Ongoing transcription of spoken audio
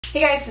Hey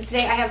guys, so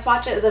today I have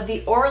swatches of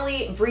the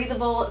Orly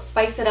Breathable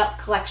Spice It Up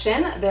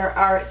collection. There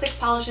are 6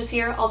 polishes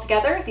here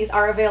altogether. These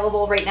are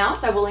available right now,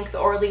 so I will link the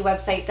Orly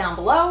website down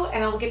below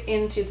and I will get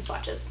into the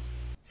swatches.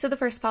 So the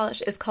first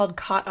polish is called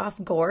Off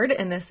Gourd,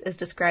 and this is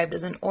described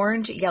as an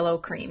orange-yellow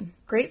cream.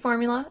 Great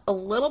formula, a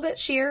little bit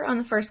sheer on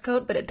the first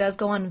coat, but it does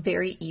go on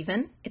very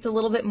even. It's a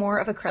little bit more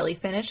of a crelly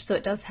finish, so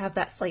it does have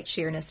that slight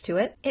sheerness to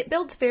it. It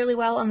builds fairly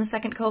well on the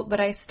second coat,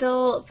 but I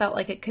still felt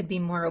like it could be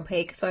more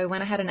opaque, so I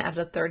went ahead and added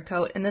a third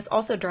coat, and this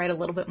also dried a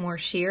little bit more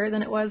sheer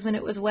than it was when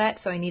it was wet,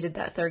 so I needed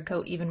that third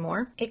coat even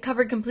more. It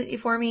covered completely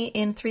for me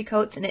in 3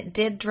 coats, and it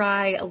did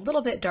dry a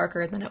little bit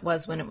darker than it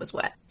was when it was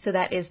wet. So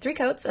that is 3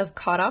 coats of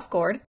Off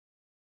Gourd.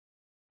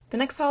 The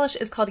next polish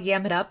is called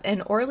Yam It Up,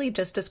 and Orly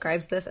just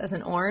describes this as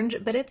an orange,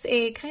 but it's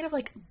a kind of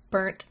like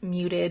burnt,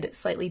 muted,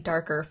 slightly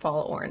darker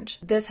fall orange.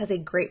 This has a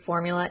great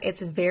formula.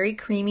 It's very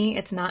creamy.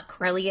 It's not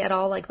crelly at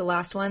all like the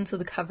last one, so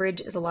the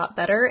coverage is a lot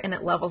better and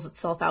it levels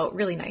itself out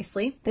really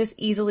nicely. This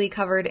easily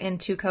covered in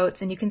 2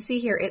 coats, and you can see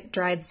here it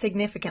dried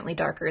significantly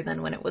darker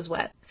than when it was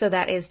wet. So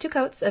that is 2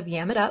 coats of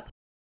Yam It Up.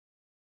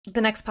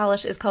 The next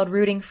polish is called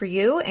Rooting for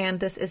You, and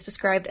this is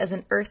described as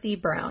an earthy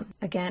brown.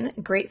 Again,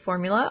 great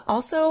formula.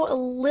 Also a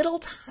little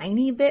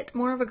tiny bit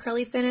more of a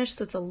crelly finish,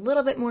 so it's a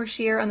little bit more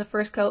sheer on the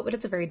first coat, but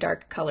it's a very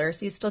dark color,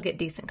 so you still get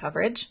decent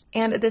coverage.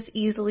 And this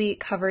easily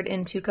covered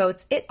in 2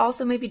 coats. It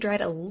also maybe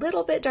dried a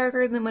little bit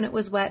darker than when it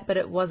was wet, but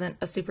it wasn't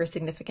a super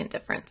significant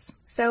difference.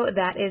 So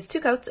that is 2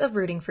 coats of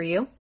Rooting for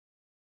You.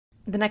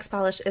 The next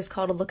polish is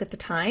called Look at the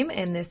Thyme,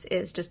 and this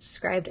is just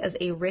described as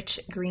a rich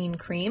green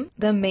cream.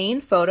 The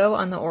main photo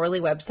on the Orly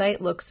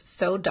website looks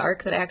so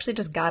dark that I actually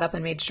just got up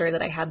and made sure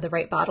that I had the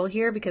right bottle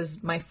here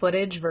because my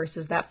footage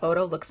versus that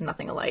photo looks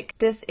nothing alike.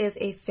 This is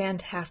a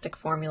fantastic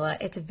formula.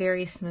 It's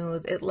very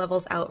smooth. It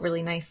levels out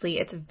really nicely.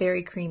 It's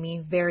very creamy,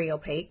 very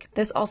opaque.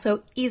 This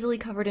also easily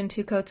covered in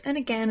 2 coats, and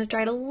again, it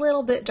dried a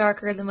little bit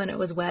darker than when it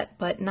was wet,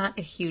 but not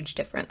a huge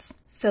difference.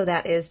 So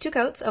that is 2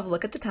 coats of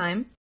Look at the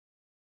Thyme.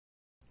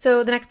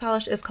 So the next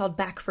polish is called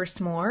Back for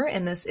S'more,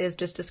 and this is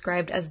just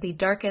described as the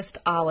darkest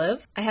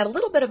olive. I had a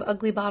little bit of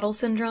ugly bottle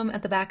syndrome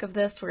at the back of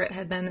this where it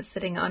had been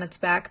sitting on its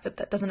back, but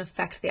that doesn't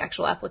affect the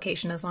actual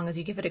application as long as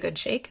you give it a good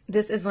shake.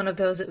 This is one of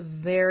those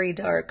very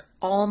dark,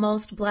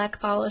 almost black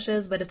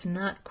polishes, but it's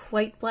not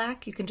quite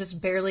black. You can just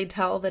barely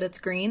tell that it's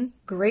green.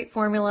 Great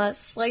formula,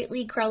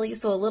 slightly crelly,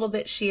 so a little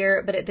bit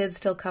sheer, but it did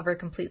still cover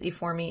completely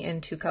for me in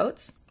 2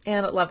 coats.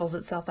 And it levels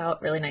itself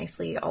out really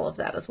nicely, all of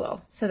that as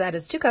well. So that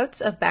is 2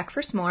 coats of Back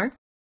for S'more.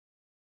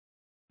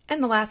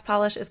 And the last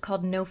polish is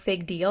called No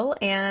Fig Deal,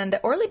 and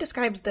Orly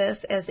describes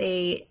this as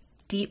a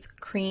deep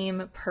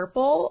cream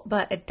purple,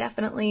 but it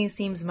definitely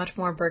seems much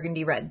more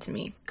burgundy red to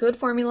me. Good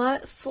formula,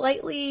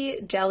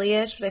 slightly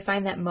jellyish, but I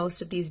find that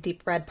most of these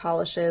deep red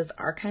polishes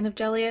are kind of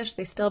jellyish.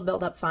 They still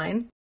build up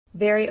fine.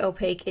 Very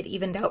opaque, it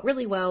evened out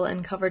really well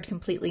and covered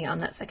completely on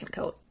that second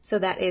coat. So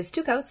that is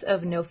 2 coats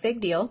of No Fig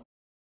Deal.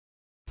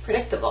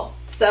 Predictable.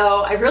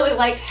 So I really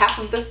liked half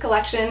of this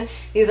collection.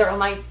 These are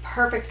my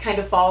perfect kind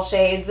of fall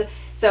shades.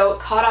 So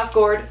Off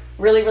Gourd,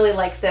 really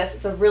liked this.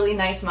 It's a really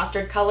nice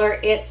mustard color.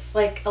 It's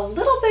like a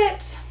little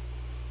bit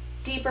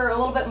deeper, a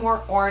little bit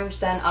more orange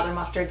than other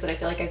mustards that I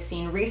feel like I've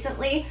seen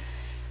recently,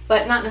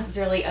 but not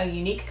necessarily a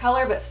unique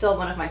color, but still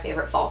one of my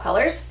favorite fall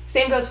colors.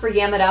 Same goes for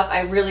Yam It Up.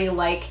 I really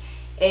like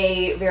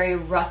a very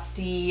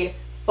rusty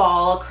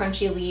fall,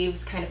 crunchy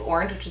leaves kind of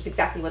orange, which is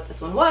exactly what this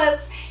one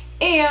was.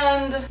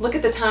 And Look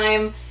at the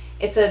Thyme.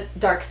 It's a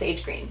dark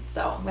sage green,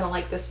 so I'm gonna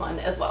like this one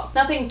as well.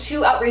 Nothing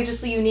too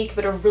outrageously unique,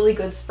 but a really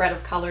good spread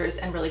of colors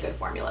and really good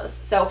formulas.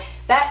 So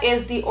that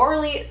is the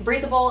Orly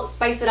Breathable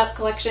Spice It Up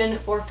collection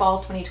for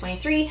fall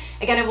 2023.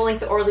 Again, I will link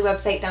the Orly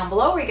website down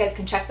below where you guys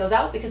can check those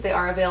out because they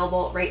are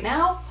available right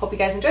now. Hope you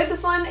guys enjoyed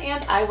this one,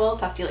 and I will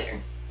talk to you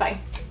later. Bye.